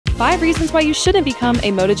5 reasons why you shouldn't become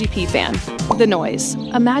a MotoGP fan. The noise.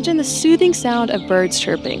 Imagine the soothing sound of birds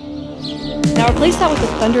chirping. Now replace that with the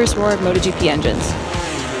thunderous roar of MotoGP engines.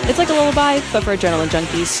 It's like a lullaby, but for adrenaline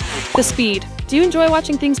junkies. The speed. Do you enjoy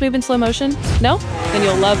watching things move in slow motion? No? Then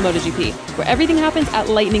you'll love MotoGP, where everything happens at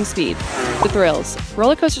lightning speed. The thrills.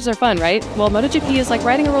 Roller coasters are fun, right? Well, MotoGP is like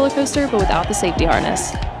riding a roller coaster, but without the safety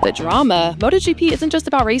harness. The drama. MotoGP isn't just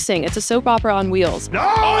about racing, it's a soap opera on wheels. No,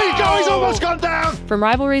 he's almost gone down! From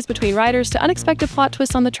rivalries between riders to unexpected plot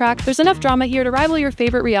twists on the track, there's enough drama here to rival your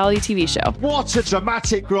favorite reality TV show. What a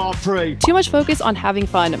dramatic Grand Prix! Too much focus on having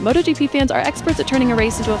fun. MotoGP fans are experts at turning a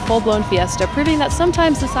race into a full-blown fiesta, proving that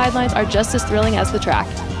sometimes the sidelines are just as thrilling as the track.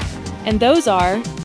 And those are